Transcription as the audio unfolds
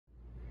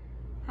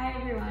Hi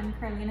everyone,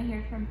 Carlina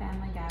here from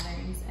Family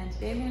Gatherings, and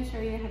today I'm going to show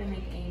you how to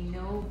make a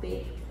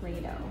no-bake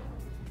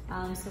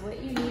Play-Doh. So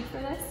what you need for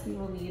this, you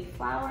will need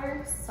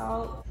flour,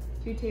 salt,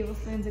 2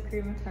 tablespoons of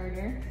cream of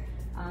tartar,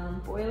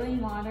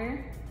 boiling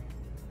water,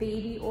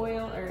 baby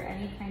oil or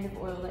any kind of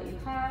oil that you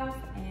have,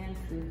 and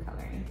food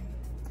coloring.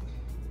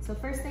 So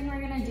first thing we're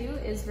going to do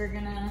is we're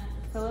going to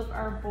fill up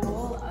our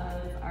bowl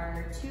of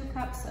our 2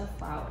 cups of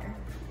flour.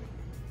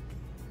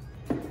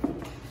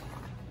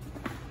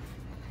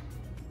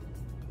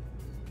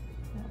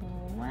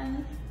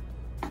 One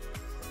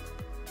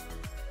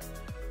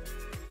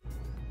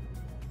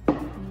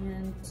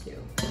and 2.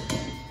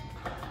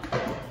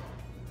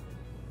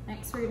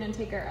 Next we're going to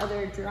take our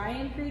other dry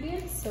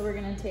ingredients. So we're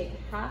going to take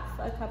half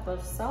a cup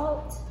of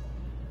salt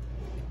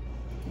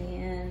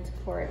and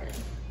pour it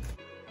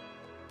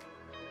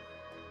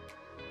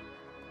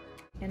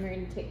in. And we're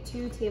going to take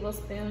 2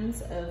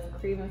 tablespoons of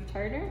cream of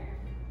tartar.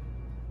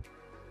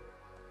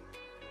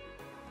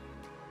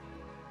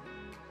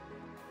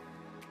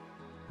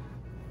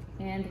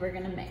 And we're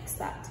going to mix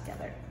that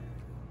together.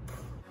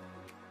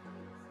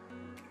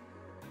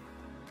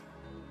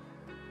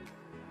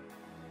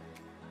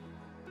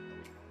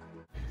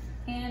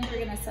 And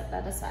we're going to set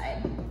that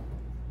aside.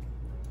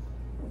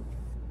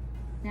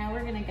 Now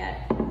we're going to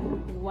get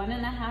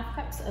 1.5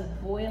 cups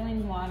of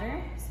boiling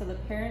water. So the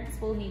parents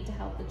will need to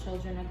help the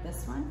children with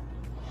this one.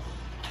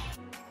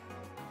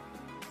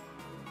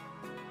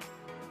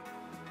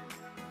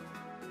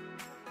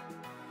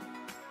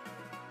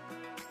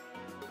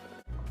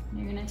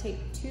 You're going to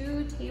take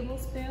 2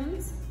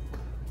 tablespoons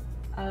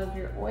of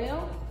your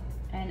oil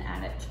and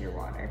add it to your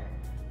water.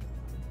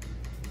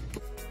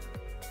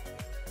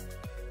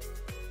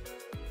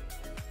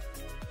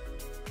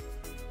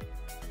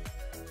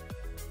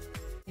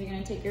 You're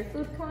going to take your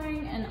food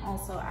coloring and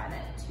also add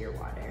it to your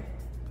water.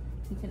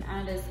 You can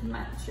add as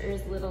much or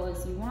as little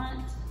as you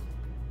want.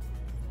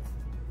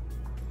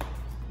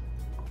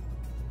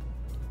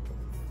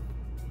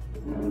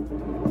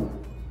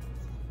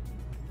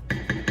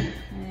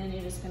 And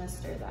you're just going to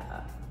stir that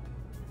up.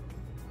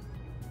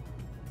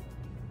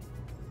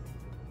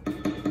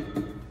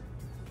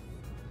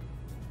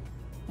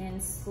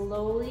 And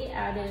slowly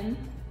add in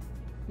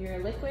your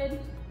liquid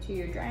to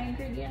your dry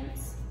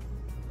ingredients.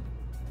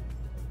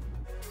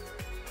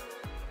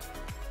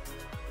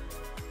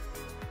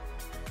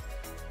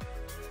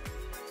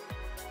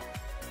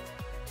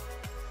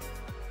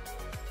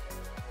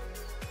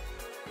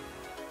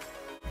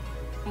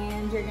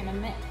 And you're going to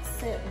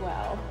mix it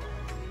well.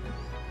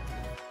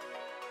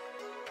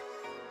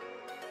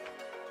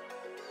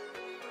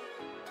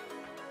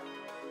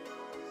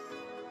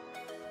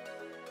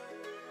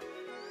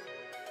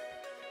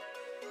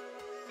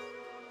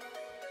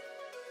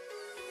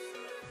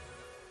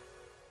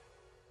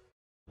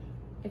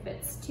 If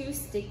it's too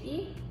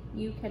sticky,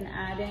 you can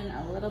add in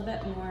a little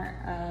bit more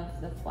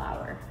of the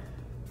flour.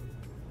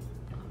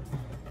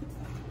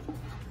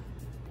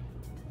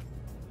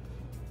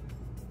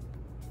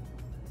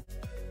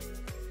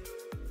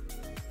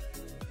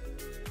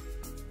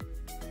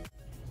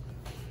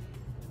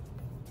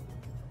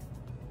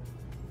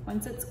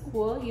 Once it's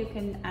cool, you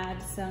can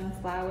add some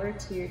flour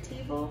to your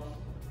table.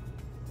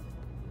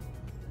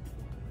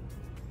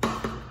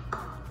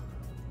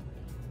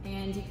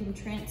 And you can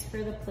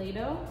transfer the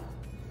Play-Doh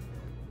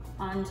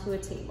onto a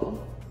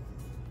table.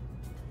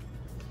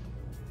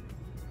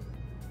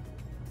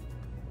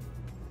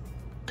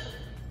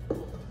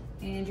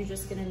 And you're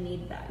just going to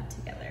knead that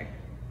together.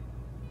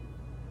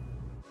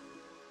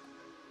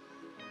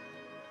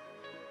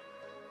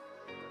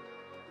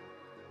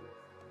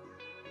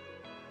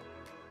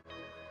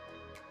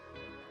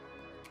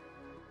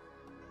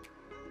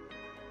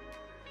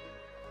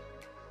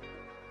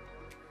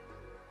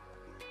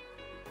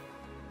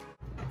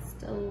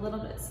 Still a little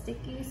bit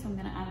sticky, so I'm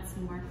going to add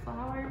some more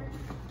flour.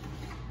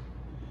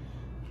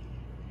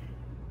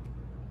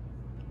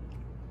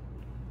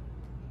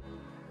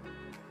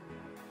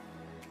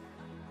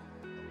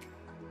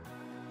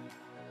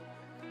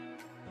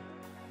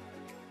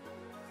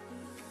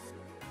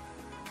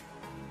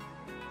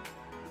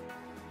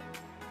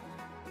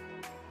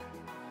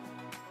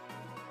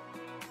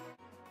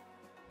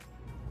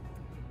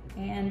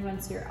 And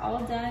once you're all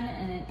done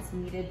and it's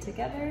kneaded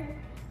together,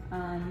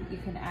 you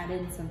can add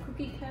in some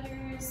cookie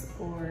cutters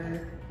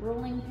or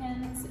rolling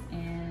pins,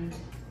 and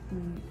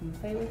you can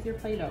play with your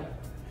Play-Doh.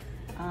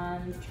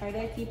 Try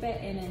to keep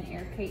it in an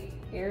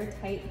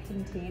airtight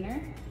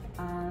container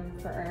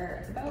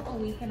for about a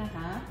week and a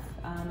half,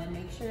 and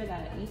make sure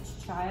that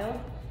each child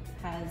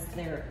has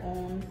their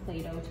own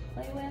Play-Doh to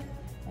play with,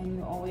 and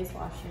you always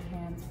wash your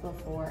hands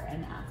before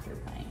and after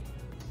playing.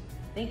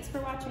 Thanks for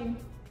watching.